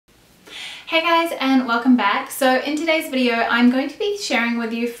Hey guys, and welcome back. So in today's video I'm going to be sharing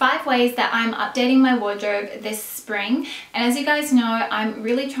with you 5 ways that I'm updating my wardrobe this spring. And as you guys know, I'm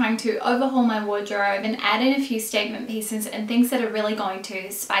really trying to overhaul my wardrobe and add in a few statement pieces and things that are really going to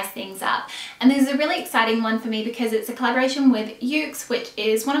spice things up. And this is a really exciting one for me because it's a collaboration with YOOX, which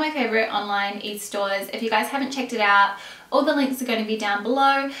is one of my favorite online e-stores. If you guys haven't checked it out, all the links are going to be down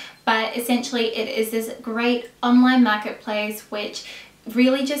below, but essentially it is this great online marketplace which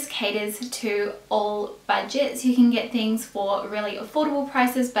really just caters to all budgets. You can get things for really affordable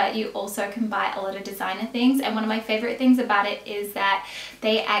prices, but you also can buy a lot of designer things. And one of my favorite things about it is that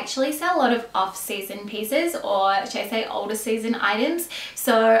they actually sell a lot of off-season pieces, or should I say older season items.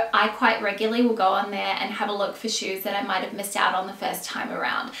 So I quite regularly will go on there and have a look for shoes that I might have missed out on the first time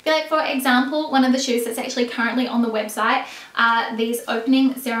around. Like for example, one of the shoes that's actually currently on the website are these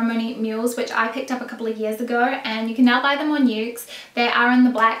opening ceremony mules, which I picked up a couple of years ago, and you can now buy them on YOOX. They are in the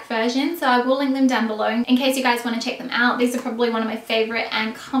black version, so I will link them down below in case you guys want to check them out. These are probably one of my favorite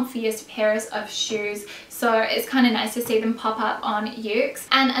and comfiest pairs of shoes, so it's kind of nice to see them pop up on YOOX.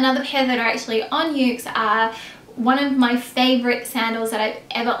 And another pair that are actually on YOOX are one of my favorite sandals that I've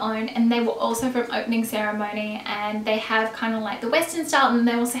ever owned, and they were also from opening ceremony, and they have kind of like the western style, and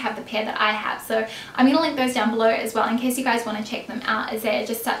they also have the pair that I have. So I'm going to link those down below as well in case you guys want to check them out, as they're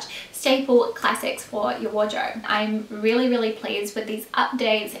just such staple classics for your wardrobe. I'm really pleased with these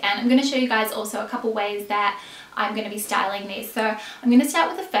updates, and I'm going to show you guys also a couple ways that I'm going to be styling these. So I'm going to start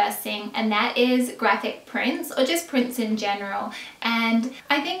with the first thing, and that is graphic prints, or just prints in general. And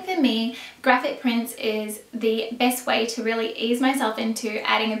I think for me, graphic prints is the best way to really ease myself into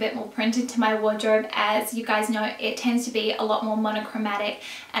adding a bit more print into my wardrobe. As you guys know, it tends to be a lot more monochromatic,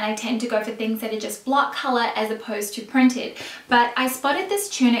 and I tend to go for things that are just block color as opposed to printed. But I spotted this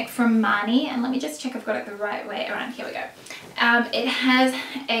tunic from Armani, and let me just check I've got it the right way around. Here we go. It has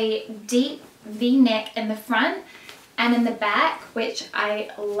a deep V-neck in the front and in the back, which I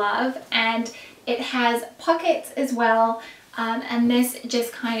love, and it has pockets as well, and this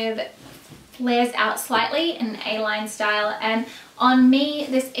just kind of flares out slightly in an A-line style. And on me,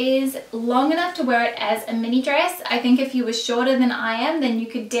 this is long enough to wear it as a mini dress. I think if you were shorter than I am, then you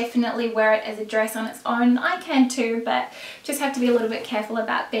could definitely wear it as a dress on its own. I can too, but just have to be a little bit careful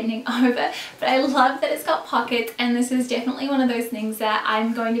about bending over. But I love that it's got pockets, and this is definitely one of those things that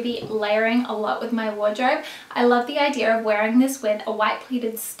I'm going to be layering a lot with my wardrobe. I love the idea of wearing this with a white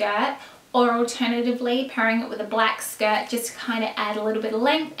pleated skirt, or alternatively pairing it with a black skirt just to kind of add a little bit of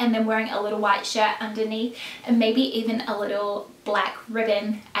length, and then wearing a little white shirt underneath, and maybe even a little black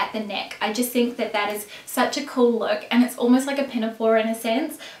ribbon at the neck. I just think that that is such a cool look, and it's almost like a pinafore in a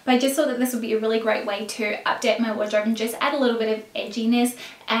sense, but I just thought that this would be a really great way to update my wardrobe and just add a little bit of edginess.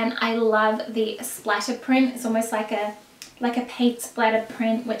 And I love the splatter print. It's almost like a paint splatter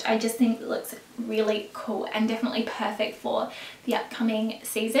print, which I just think looks really cool and definitely perfect for the upcoming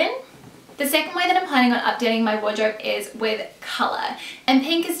season. The second way that I'm planning on updating my wardrobe is with colour. And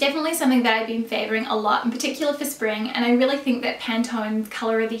pink is definitely something that I've been favouring a lot, in particular for spring, and I really think that Pantone's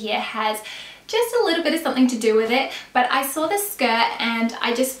Colour of the Year has just a little bit of something to do with it. But I saw this skirt and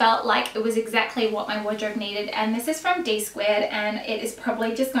I just felt like it was exactly what my wardrobe needed. And this is from D Squared, and it is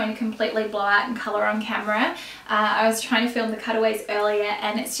probably just going to completely blow out in colour on camera. I was trying to film the cutaways earlier,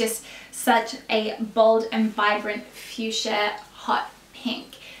 and it's just such a bold and vibrant fuchsia hot pink.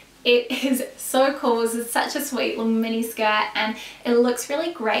 It is so cool. It's such a sweet little mini skirt, and it looks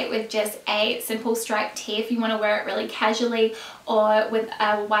really great with just a simple striped tee if you want to wear it really casually, or with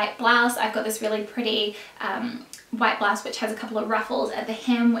a white blouse. I've got this really pretty white blouse which has a couple of ruffles at the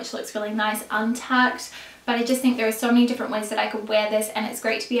hem, which looks really nice untucked. But I just think there are so many different ways that I could wear this, and it's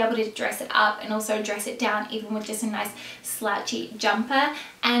great to be able to dress it up and also dress it down even with just a nice slouchy jumper.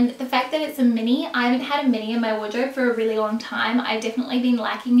 And the fact that it's a mini, I haven't had a mini in my wardrobe for a really long time. I've definitely been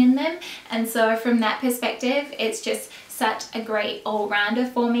lacking in them, and so from that perspective it's just such a great all-rounder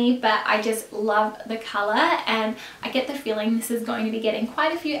for me. But I just love the colour, and I get the feeling this is going to be getting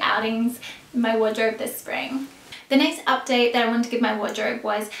quite a few outings in my wardrobe this spring. The next update that I wanted to give my wardrobe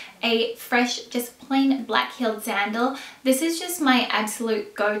was a fresh, just plain black-heeled sandal. This is just my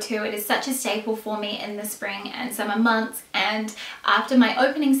absolute go-to. It is such a staple for me in the spring and summer months, and after my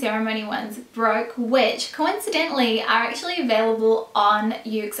opening ceremony ones broke, which coincidentally are actually available on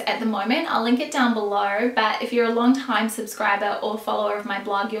YOOX at the moment. I'll link it down below, but if you're a long-time subscriber or follower of my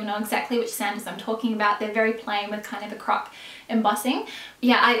blog, you'll know exactly which sandals I'm talking about. They're very plain with kind of a croc embossing.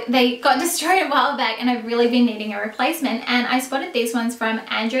 Yeah, they got destroyed a while back, and I've really been needing a replacement, and I spotted these ones from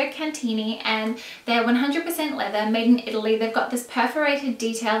Andrea Cantini, and they're 100% leather, made in Italy. They've got this perforated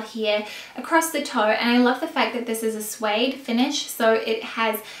detail here across the toe, and I love the fact that this is a suede finish, so it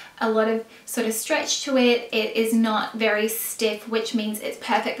has a lot of sort of stretch to it. It is not very stiff, which means it's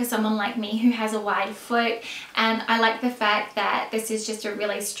perfect for someone like me who has a wide foot. And I like the fact that this is just a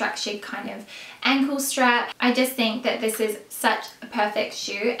really structured kind of ankle strap. I just think that this is such a perfect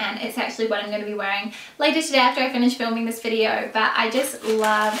shoe, and it's actually what I'm going to be wearing later today after I finish filming this video. But I just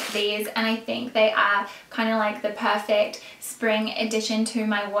love these, and I think they are kind of like the perfect spring addition to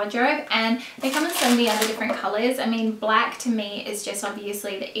my wardrobe, and they come in so many other different colors. I mean, black to me is just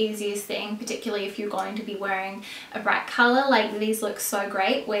obviously the easiest thing, particularly if you're going to be wearing a bright color. Like, these look so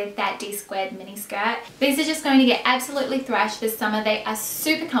great with that D-squared mini skirt. These are just going to get absolutely thrashed this summer. They are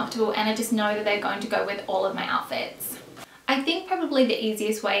super comfortable, and I just know that they're going to go with all of my outfits. I think probably the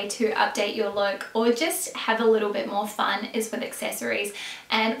easiest way to update your look or just have a little bit more fun is with accessories.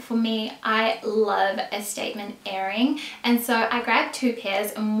 And for me, I love a statement earring. And so I grabbed two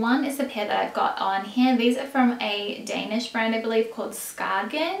pairs, and one is the pair that I've got on here. These are from a Danish brand, I believe, called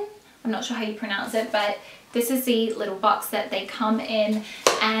Skagen. I'm not sure how you pronounce it, but this is the little box that they come in,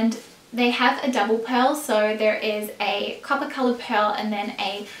 and they have a double pearl. So there is a copper colored pearl and then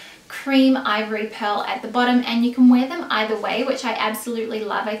a cream ivory pearl at the bottom, and you can wear them either way, which I absolutely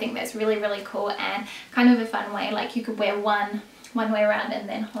love. I think that's really, really cool and kind of a fun way. Like, you could wear one way around, and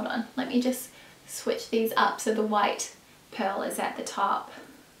then, hold on, let me just switch these up so the white pearl is at the top.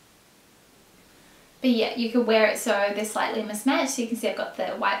 But yeah, you could wear it so they're slightly mismatched. So you can see I've got the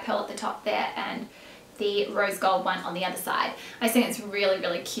white pearl at the top there and the rose gold one on the other side. I think it's really,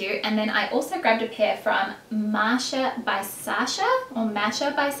 really cute. And then I also grabbed a pair from Masha by Sasha, or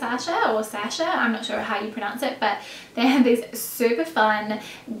Masha by Sasha, or Sasha, I'm not sure how you pronounce it, but they have these super fun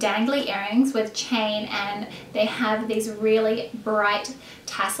dangly earrings with chain, and they have these really bright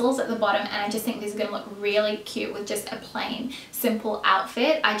tassels at the bottom, and I just think these are going to look really cute with just a plain simple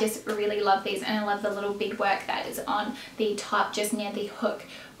outfit. I just really love these, and I love the little beadwork that is on the top just near the hook,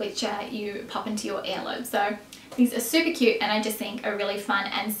 which you pop into your earlobe. So these are super cute, and I just think a really fun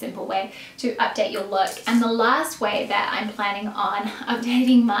and simple way to update your look. And the last way that I'm planning on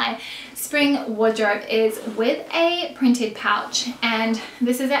updating my spring wardrobe is with a printed pouch, and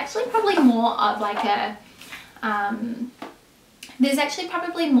this is actually probably more of like a there's actually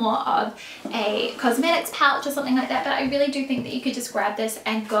probably more of a cosmetics pouch or something like that, but I really do think that you could just grab this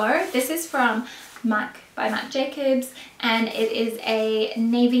and go. This is from Marc Jacobs, and it is a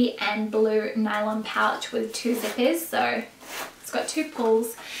navy and blue nylon pouch with two zippers, so it's got two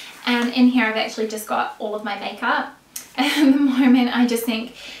pulls, and in here I've actually just got all of my makeup. And at the moment, I just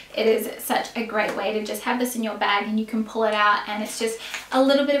think it is such a great way to just have this in your bag, and you can pull it out, and it's just a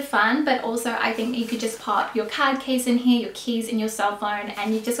little bit of fun. But also I think you could just pop your card case in here, your keys and your cell phone,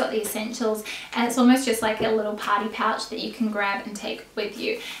 and you've just got the essentials, and it's almost just like a little party pouch that you can grab and take with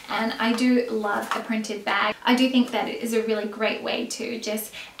you. And I do love a printed bag. I do think that it is a really great way to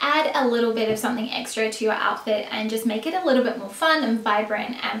just add a little bit of something extra to your outfit and just make it a little bit more fun and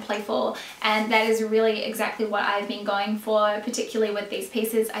vibrant and playful, and that is really exactly what I've been going for, particularly with these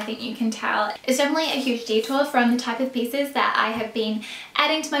pieces. I think you can tell it's definitely a huge detour from the type of pieces that I have been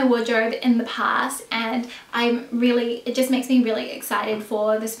adding to my wardrobe in the past, and it just makes me really excited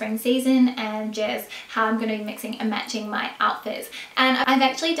for the spring season and just how I'm going to be mixing and matching my outfits. And I've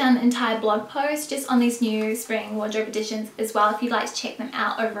actually done an entire blog post just on these new spring wardrobe additions as well, if you'd like to check them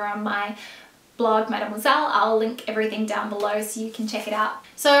out over on my blog Mademoiselle. I'll link everything down below so you can check it out.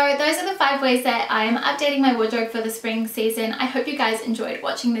 So those are the 5 ways that I am updating my wardrobe for the spring season. I hope you guys enjoyed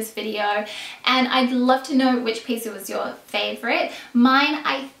watching this video, and I'd love to know which piece was your favorite. Mine,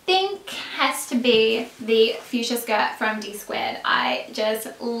 I think, has to be the fuchsia skirt from D Squared. I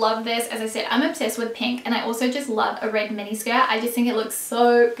just love this. As I said, I'm obsessed with pink, and I also just love a red mini skirt. I just think it looks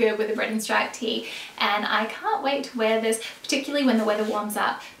so good with a red and striped tee, and I can't wait to wear this, particularly when the weather warms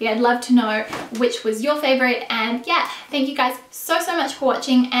up. But yeah, I'd love to know which was your favorite. And yeah, thank you guys so much for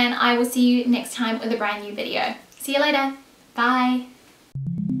watching, and I will see you next time with a brand new video. See you later. Bye.